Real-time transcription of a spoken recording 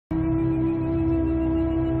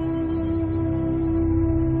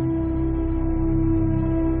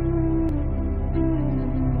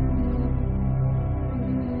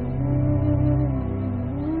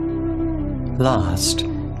Last,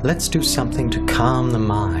 let's do something to calm the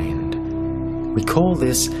mind. We call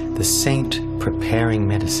this the saint preparing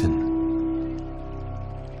medicine.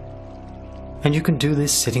 And you can do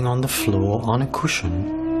this sitting on the floor on a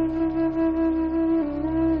cushion,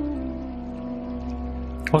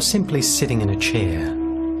 or simply sitting in a chair.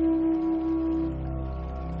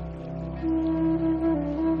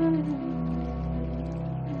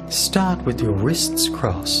 Start with your wrists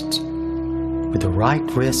crossed, with the right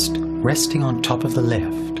wrist resting on top of the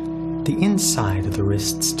left, the inside of the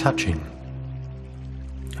wrists touching.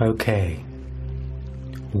 Okay.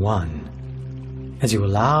 1. As you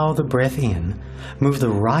allow the breath in, move the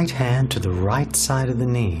right hand to the right side of the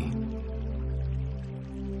knee.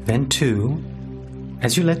 Then 2.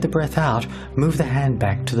 As you let the breath out, move the hand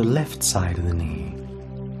back to the left side of the knee.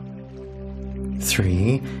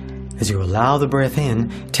 3. As you allow the breath in,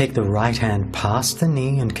 take the right hand past the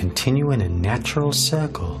knee and continue in a natural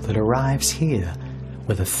circle that arrives here,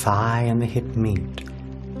 where the thigh and the hip meet.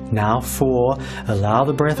 Now 4. Allow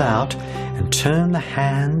the breath out and turn the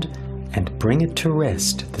hand and bring it to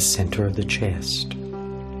rest at the center of the chest.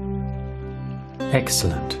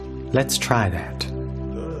 Excellent. Let's try that.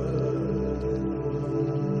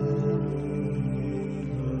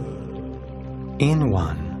 In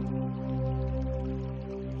 1.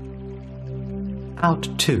 Out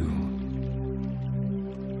 2.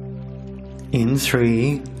 In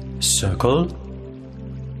 3, circle.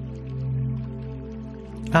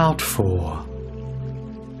 Out 4.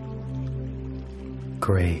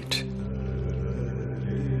 Great.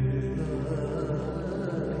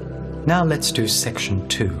 Now let's do section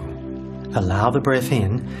 2. Allow the breath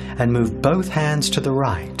in and move both hands to the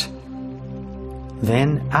right.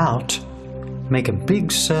 Then out, make a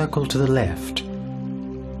big circle to the left.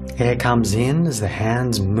 Air comes in as the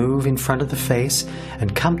hands move in front of the face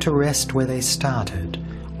and come to rest where they started.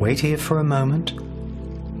 Wait here for a moment.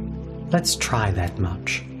 Let's try that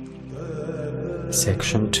much.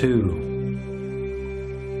 Section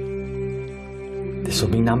 2. This will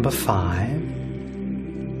be number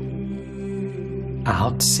 5.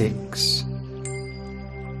 Out 6.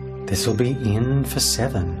 This will be in for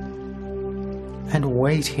 7. And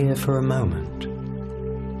wait here for a moment.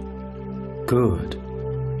 Good.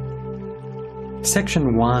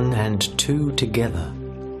 Section 1 and 2 together.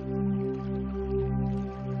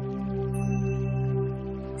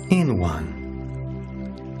 In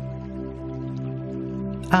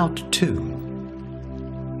 1. Out 2.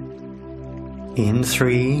 In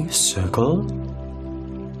 3, circle.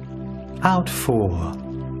 Out 4.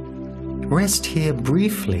 Rest here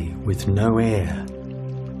briefly with no air.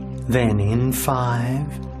 Then in 5.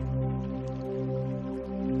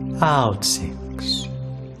 Out 6.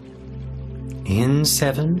 In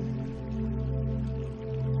 7.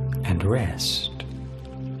 And rest.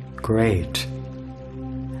 Great.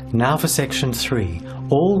 Now for section 3.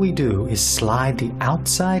 All we do is slide the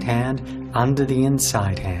outside hand under the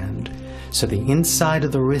inside hand, so the inside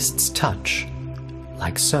of the wrists touch,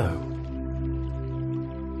 like so.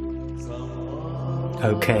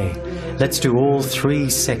 Okay, let's do all 3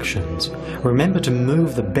 sections. Remember to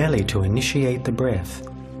move the belly to initiate the breath.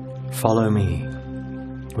 Follow me.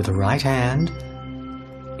 With the right hand,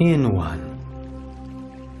 in 1.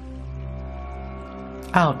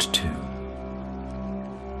 Out 2.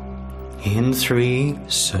 In 3,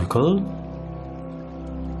 circle.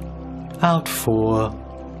 Out 4.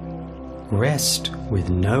 Rest with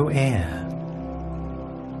no air.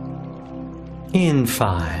 In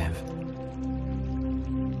 5.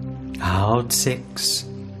 Out 6.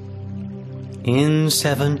 In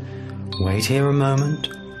 7. Wait here a moment.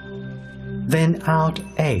 Then out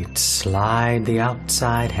 8. Slide the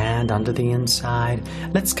outside hand under the inside.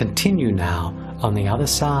 Let's continue now on the other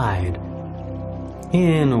side.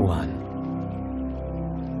 In 1.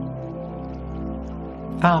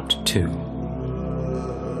 Out 2.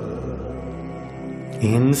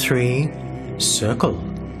 In 3, circle.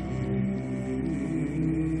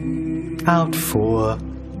 Out 4,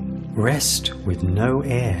 rest with no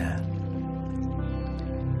air.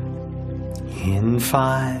 In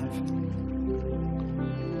 5.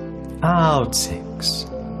 Out 6.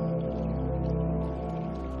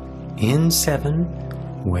 In 7,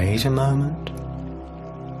 wait a moment.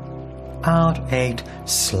 Out 8,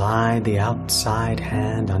 slide the outside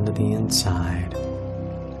hand under the inside.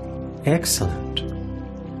 Excellent.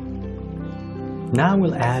 Now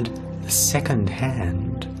we'll add the second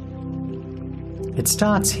hand. It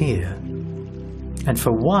starts here, and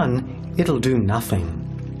for 1, it'll do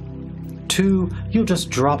nothing. 2, you'll just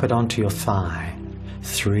drop it onto your thigh.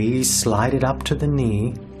 3, slide it up to the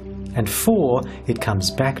knee. And 4, it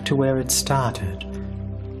comes back to where it started.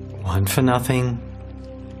 1 for nothing.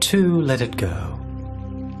 2, let it go.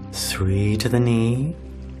 3 to the knee.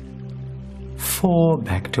 4,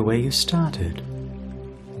 back to where you started.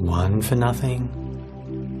 1 for nothing.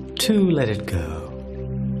 2, let it go.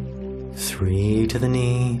 3 to the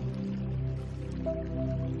knee.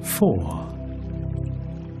 4.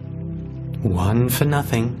 1 for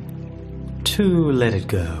nothing. 2, let it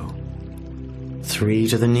go. 3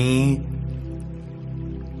 to the knee.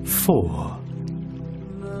 4.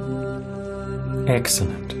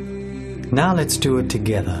 Excellent. Now let's do it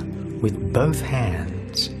together with both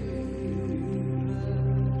hands.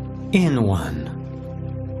 In 1.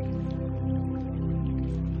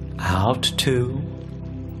 Out 2.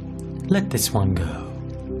 Let this one go.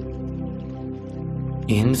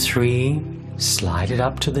 In 3, slide it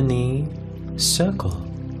up to the knee, circle.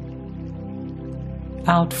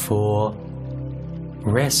 Out 4,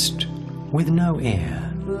 rest with no air.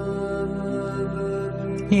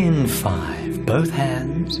 In 5, both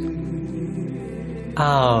hands.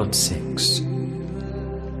 Out 6.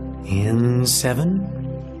 In 7.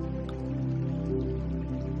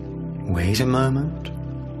 Wait a moment.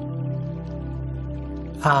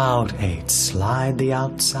 Out 8, slide the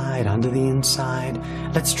outside under the inside.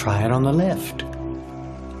 Let's try it on the left.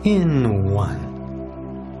 In 1.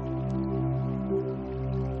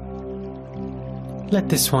 Let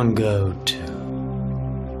this one go 2.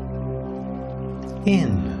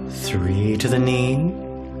 In 3 to the knee,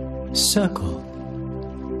 circle.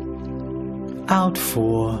 Out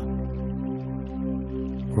 4,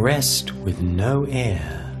 rest with no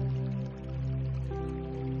air.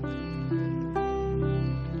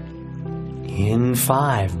 In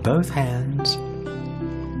 5, both hands.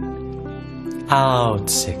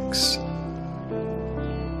 Out 6.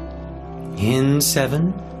 In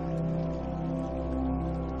 7.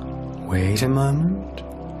 Wait a moment.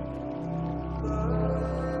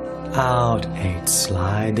 Out 8,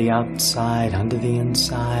 slide the outside under the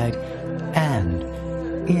inside, and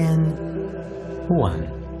in 1.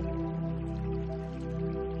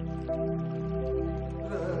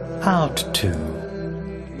 Out 2.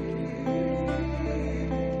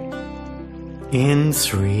 In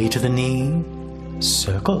 3 to the knee,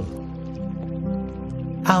 circle.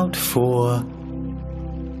 Out 4,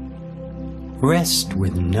 rest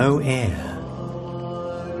with no air.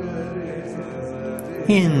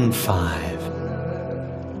 In 5,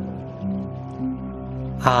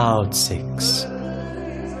 out 6.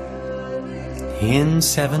 In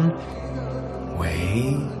 7,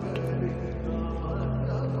 wait.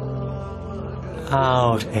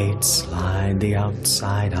 Out 8, slide the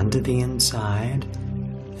outside under the inside,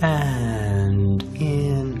 and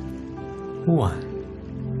in 1.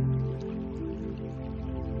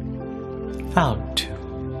 Out 2.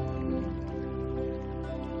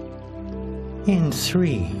 In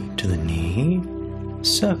 3 to the knee,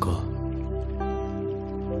 circle.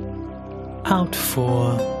 Out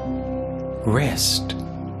 4, rest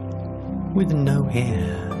with no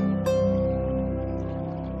air.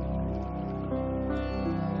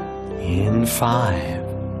 In 5,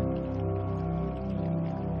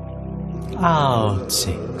 out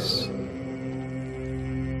 6.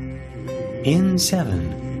 In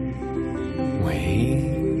 7, wait.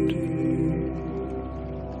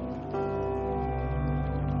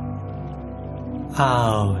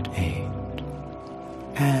 Out 8,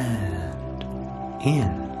 and in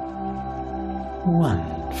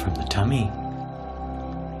 1 from the tummy.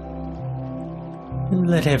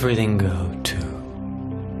 Let everything go 2.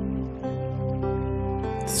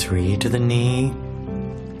 3 to the knee,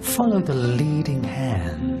 follow the leading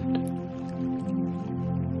hand.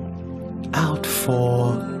 Out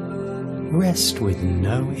 4, rest with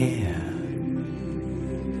no air.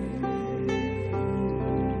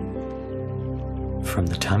 From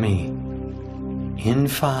the tummy, in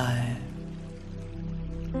 5,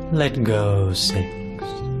 let go 6.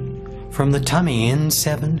 From the tummy, in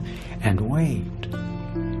 7, and wait.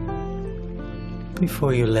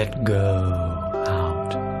 Before you let go,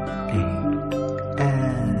 out 8,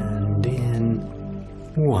 and in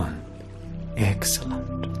 1.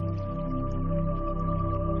 Excellent.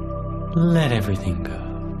 Let everything go.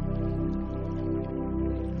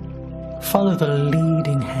 Follow the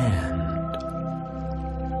leading hand.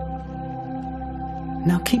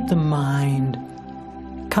 Now keep the mind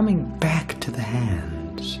coming back to the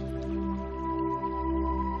hands.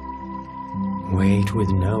 Wait with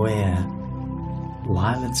no air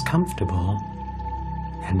while it's comfortable,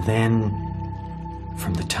 and then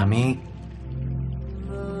from the tummy,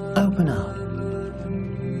 open up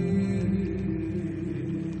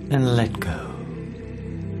and let go.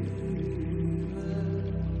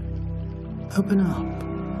 Open up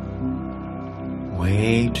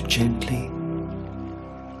Wait gently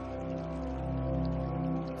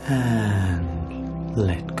and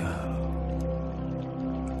let go.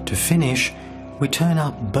 To finish, we turn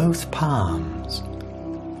up both palms.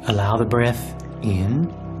 Allow the breath in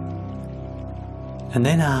and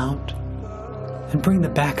then out, and bring the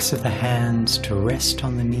backs of the hands to rest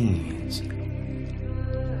on the knees.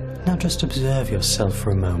 Now just observe yourself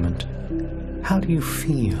for a moment. How do you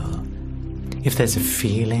feel? If there's a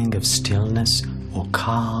feeling of stillness or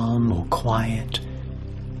calm or quiet,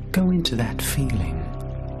 go into that feeling.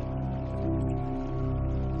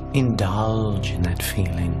 Indulge in that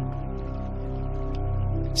feeling.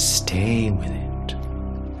 Stay with it.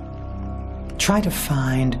 Try to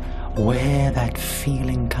find where that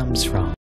feeling comes from.